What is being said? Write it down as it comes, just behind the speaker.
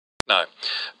Now,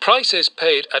 prices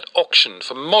paid at auction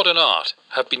for modern art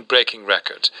have been breaking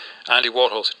records. Andy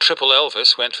Warhol's Triple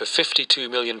Elvis went for £52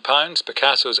 million.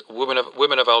 Picasso's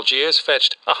Women of Algiers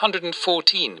fetched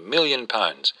 £114 million.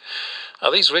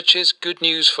 Are these riches good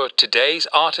news for today's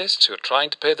artists who are trying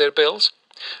to pay their bills?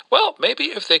 Well, maybe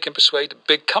if they can persuade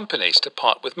big companies to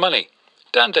part with money.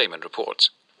 Damon reports.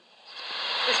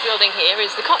 This building here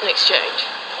is the Cotton Exchange.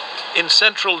 In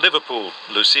central Liverpool,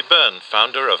 Lucy Byrne,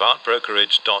 founder of art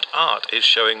brokerage Art, is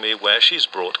showing me where she's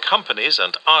brought companies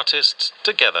and artists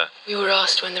together. We were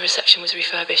asked when the reception was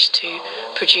refurbished to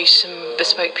produce some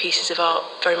bespoke pieces of art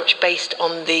very much based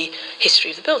on the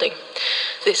history of the building.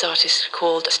 This artist,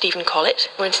 called Stephen Collett,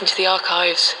 went into the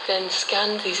archives, then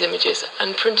scanned these images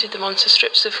and printed them onto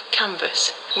strips of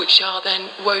canvas, which are then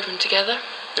woven together.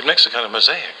 It makes a kind of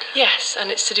mosaic. Yes, and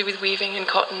it's to do with weaving and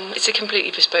cotton. It's a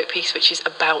completely bespoke piece which is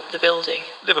about the building.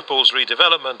 Liverpool's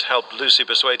redevelopment helped Lucy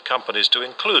persuade companies to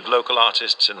include local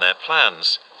artists in their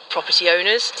plans. Property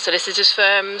owners, solicitors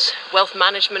firms, wealth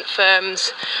management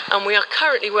firms, and we are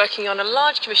currently working on a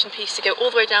large commission piece to go all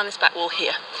the way down this back wall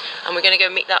here. And we're going to go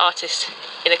meet that artist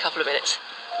in a couple of minutes.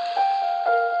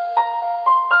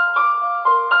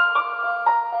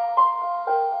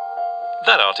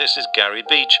 That artist is Gary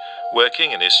Beach,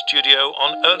 working in his studio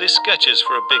on early sketches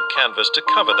for a big canvas to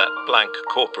cover that blank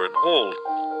corporate wall.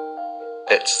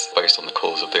 It's based on the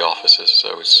colours of the offices,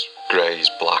 so it's greys,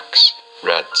 blacks,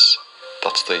 reds.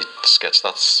 That's the sketch.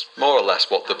 That's more or less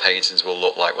what the paintings will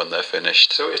look like when they're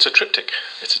finished. So it's a triptych?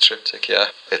 It's a triptych, yeah.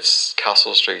 It's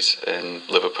Castle Street in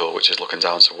Liverpool, which is looking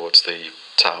down towards the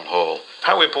town hall.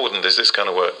 How important is this kind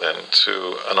of work then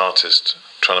to an artist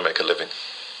trying to make a living?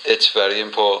 It's very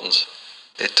important.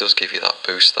 It does give you that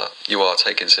boost that you are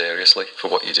taken seriously for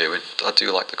what you're doing. I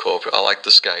do like the corporate, I like the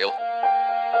scale.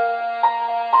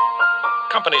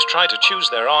 Companies try to choose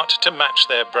their art to match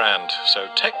their brand, so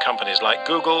tech companies like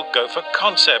Google go for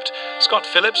concept. Scott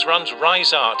Phillips runs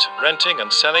Rise Art, renting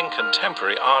and selling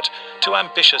contemporary art to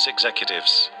ambitious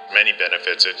executives. Many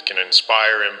benefits. It can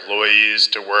inspire employees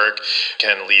to work,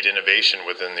 can lead innovation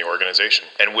within the organization.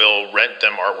 And we'll rent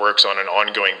them artworks on an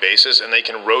ongoing basis, and they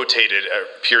can rotate it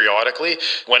periodically.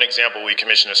 One example, we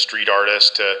commissioned a street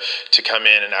artist to come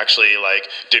in and actually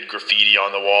did graffiti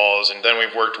on the walls. And then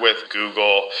we've worked with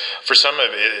Google. For some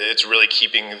of it, it's really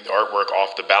keeping artwork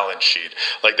off the balance sheet.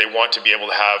 They want to be able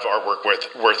to have artwork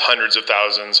worth hundreds of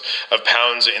thousands of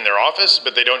pounds in their office,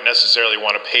 but they don't necessarily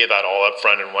want to pay that all up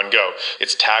front in one go.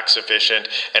 It's tax efficient,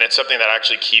 and it's something that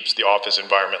actually keeps the office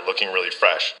environment looking really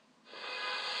fresh.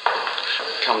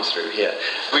 Come through here.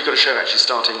 We've got a show actually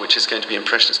starting which is going to be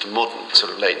impressionist and modern,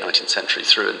 sort of late 19th century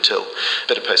through until a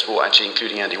bit of post-war, actually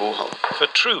including Andy Warhol. For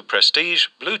true prestige,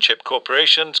 blue-chip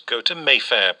corporations go to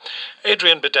Mayfair.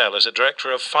 Adrian Bedell is a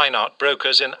director of fine art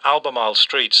brokers in Albemarle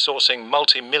Street, sourcing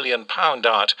multi-million-pound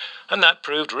art, and that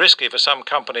proved risky for some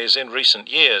companies in recent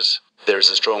years. There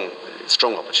is a strong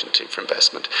opportunity for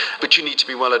investment, but you need to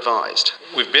be well advised.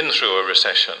 We've been through a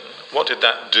recession. What did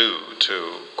that do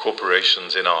to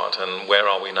corporations in art, and where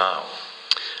are we now?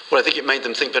 Well, I think it made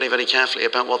them think very, very carefully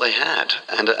about what they had.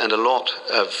 And a lot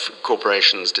of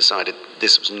corporations decided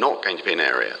this was not going to be an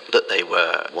area that they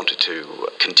wanted to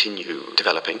continue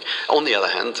developing. On the other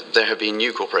hand, there have been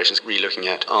new corporations re-looking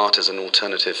at art as an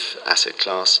alternative asset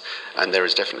class, and there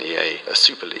is definitely a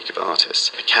super league of artists.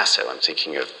 Picasso, I'm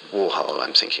thinking of Warhol,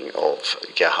 I'm thinking of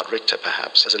Gerhard Richter,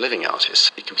 perhaps, as a living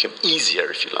artist. It can become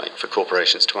easier, if you like, for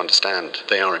corporations to understand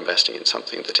they are investing in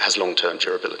something that has long-term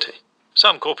durability.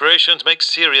 Some corporations make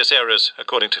serious errors,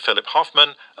 according to Philip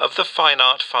Hoffman of the Fine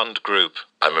Art Fund Group.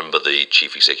 I remember the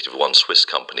chief executive of one Swiss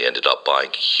company ended up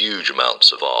buying huge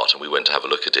amounts of art, and we went to have a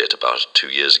look at it about 2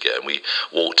 years ago, and we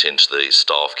walked into the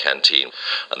staff canteen,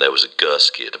 and there was a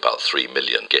Gursky at about 3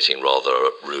 million, getting rather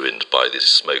ruined by the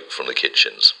smoke from the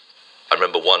kitchens. I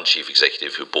remember one chief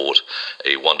executive who bought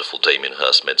a wonderful Damon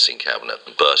medicine cabinet.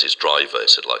 Bert, his driver,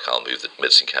 said, I'll move the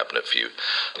medicine cabinet for you.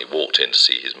 And he walked in to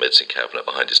see his medicine cabinet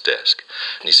behind his desk.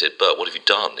 And he said, Bert, what have you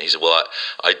done? He said, well,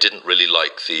 I didn't really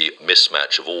like the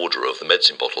mismatch of order of the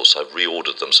medicine bottles, so I've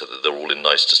reordered them so that they're all in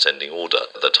nice descending order.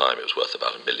 At the time, it was worth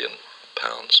about £1 million.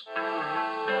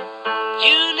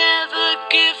 You never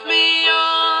give me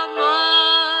your money.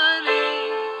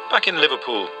 Back in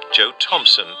Liverpool, Joe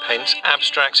Thompson paints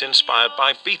abstracts inspired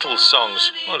by Beatles songs.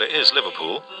 Well, it is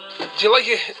Liverpool. Do you like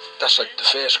it? That's like the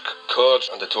first chord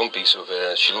and the drum piece of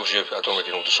She Loves You. I don't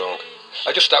really know the song.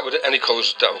 I just start with any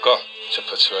colours that I've got to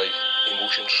portray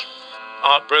emotions.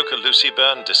 Art broker Lucy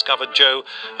Byrne discovered Joe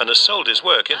and has sold his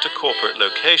work into corporate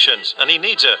locations, and he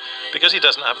needs her because he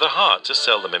doesn't have the heart to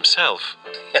sell them himself.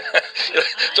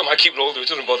 Don't mind keeping older, it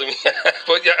doesn't bother me.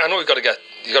 But yeah, I know you got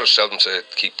to sell them to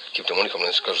keep the money coming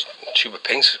in, because a tube of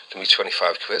paints can be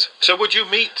 25 quid. So would you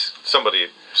meet somebody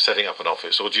setting up an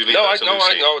office, or do you leave No, that to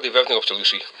Lucy? I leave everything up to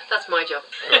Lucy. That's my job.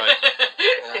 Right.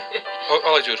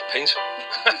 All I do is paint.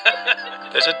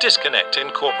 There's a disconnect in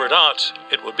corporate art.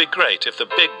 It would be great if the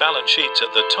big balance sheets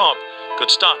at the top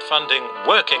could start funding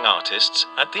working artists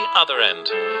at the other end.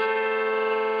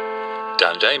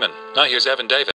 Dan Damon. Now here's Evan David.